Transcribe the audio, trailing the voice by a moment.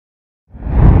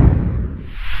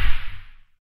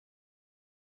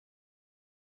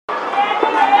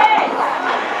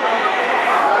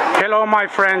Hello my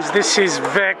friends, this is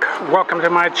Vic. Welcome to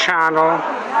my channel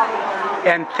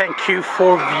and thank you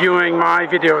for viewing my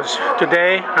videos.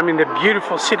 Today I'm in the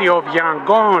beautiful city of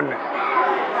Yangon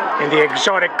in the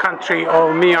exotic country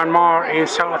of Myanmar in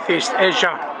Southeast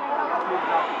Asia,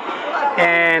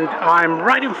 and I'm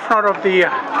right in front of the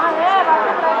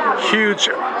huge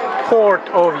port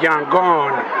of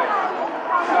Yangon.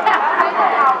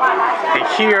 And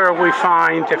here we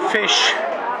find the fish,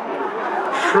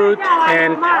 fruit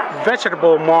and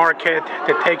vegetable market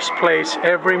that takes place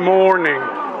every morning.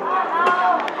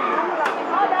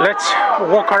 Let's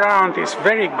walk around this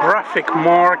very graphic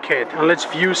market and let's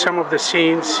view some of the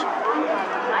scenes.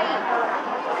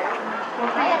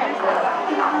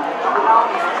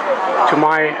 To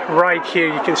my right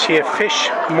here you can see a fish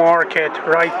market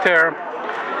right there.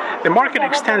 The market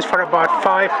extends for about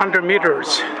 500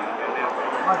 meters.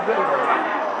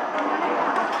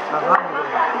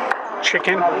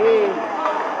 Chicken.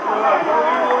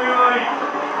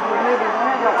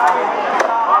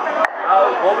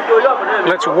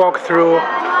 Let's walk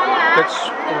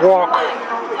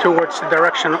towards the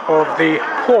direction of the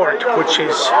port, which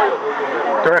is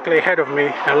directly ahead of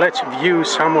me, and let's view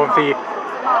some of the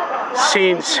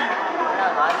scenes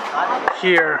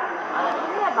here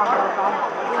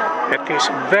at this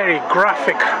very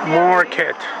graphic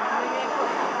market,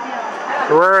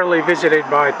 rarely visited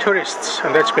by tourists,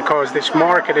 and that's because this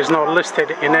market is not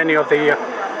listed in any of the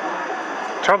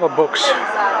travel books.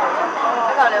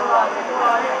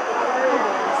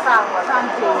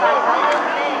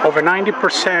 Over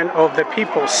 90% of the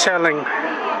people selling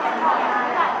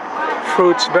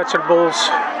fruits, vegetables,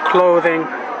 clothing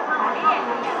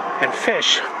and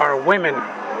fish are women.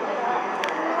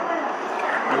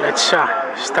 Let's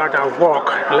start our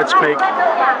walk. Let's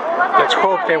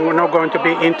hope that we're not going to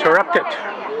be interrupted.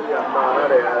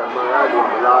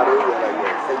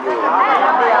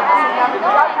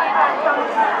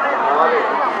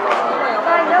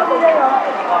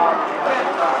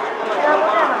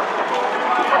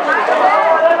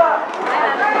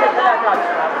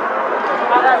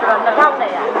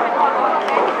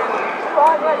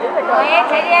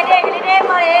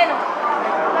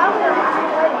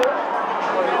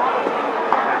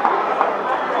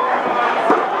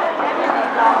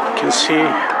 You can see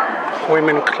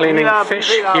women cleaning fish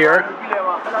here,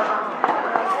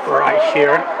 right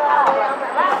here.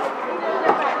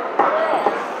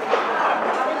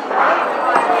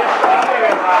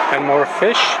 And more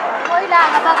fish.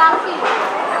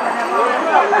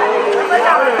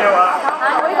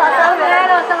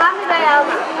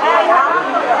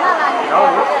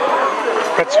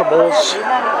 Vegetables,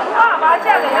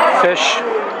 fish,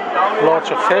 lots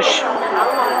of fish.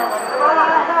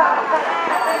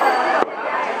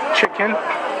 Chicken.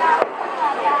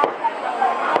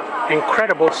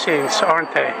 Incredible scenes,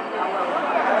 aren't they?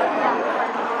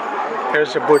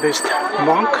 There's a Buddhist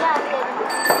monk.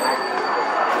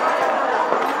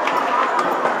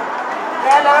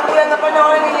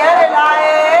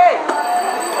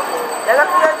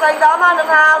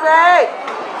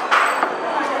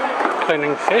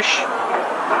 Cleaning fish.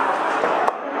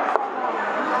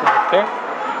 Right there.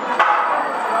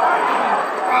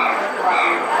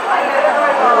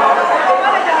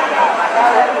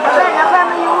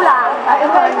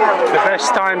 The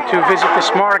best time to visit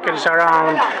this market is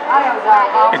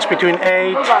it's between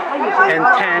 8 and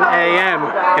 10 a.m.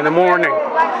 in the morning.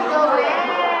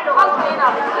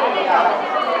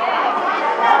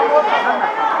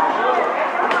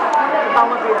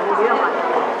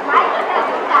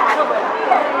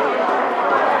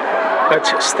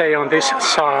 Let's stay on this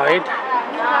side.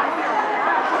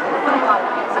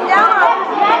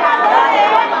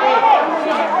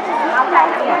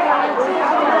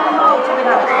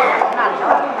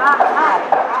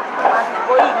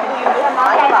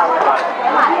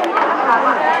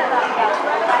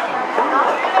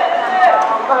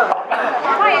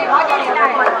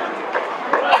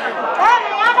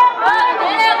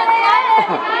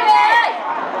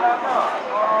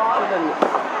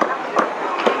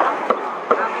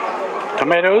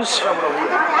 Tomatoes.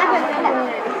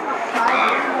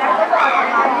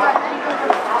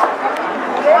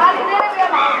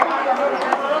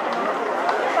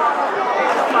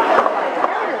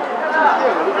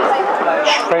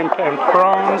 Shrimp and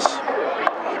prawns.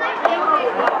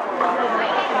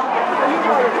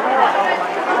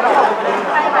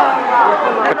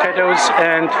 Potatoes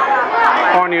and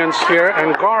onions here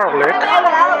and garlic.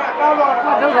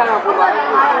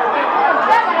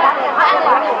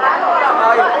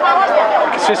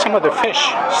 You can see some of the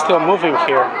fish still moving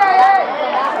here.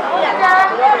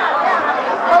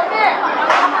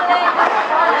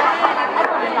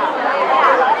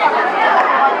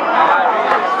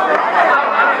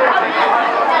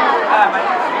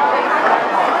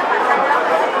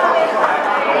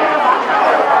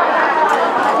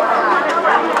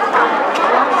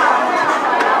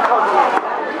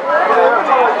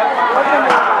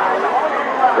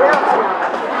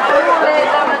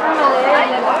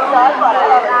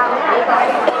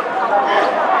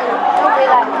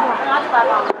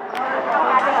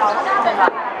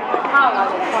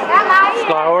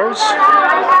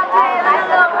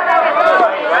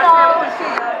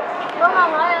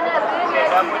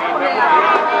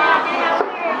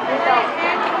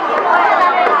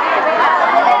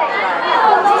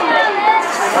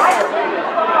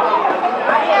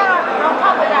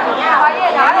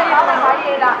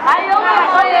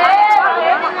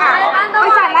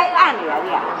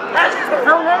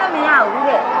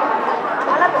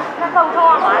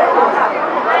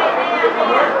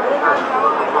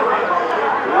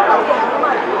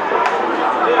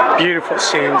 Beautiful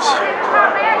scenes.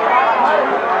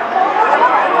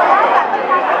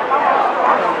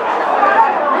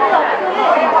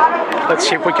 Let's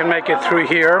see if we can make it through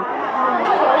here.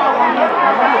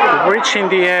 Reaching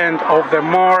the end of the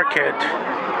market.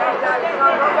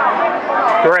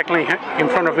 Directly in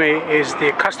front of me is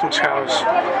the customs house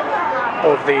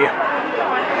of the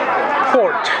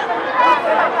port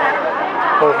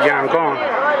of Yangon.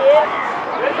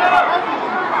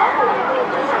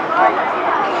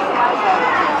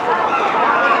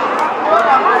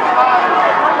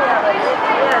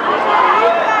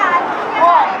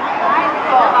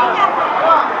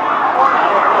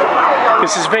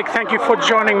 This is Vic. Thank you for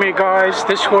joining me, guys.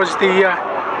 This was the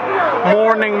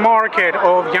morning market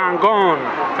of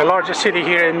Yangon, the largest city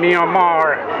here in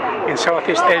Myanmar in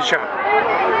Southeast Asia.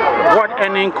 What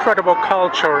an incredible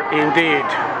culture indeed.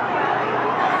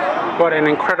 What an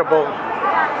incredible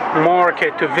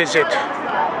market to visit.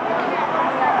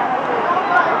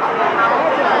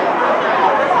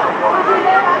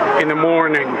 In the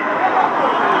morning.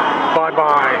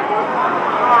 Bye-bye.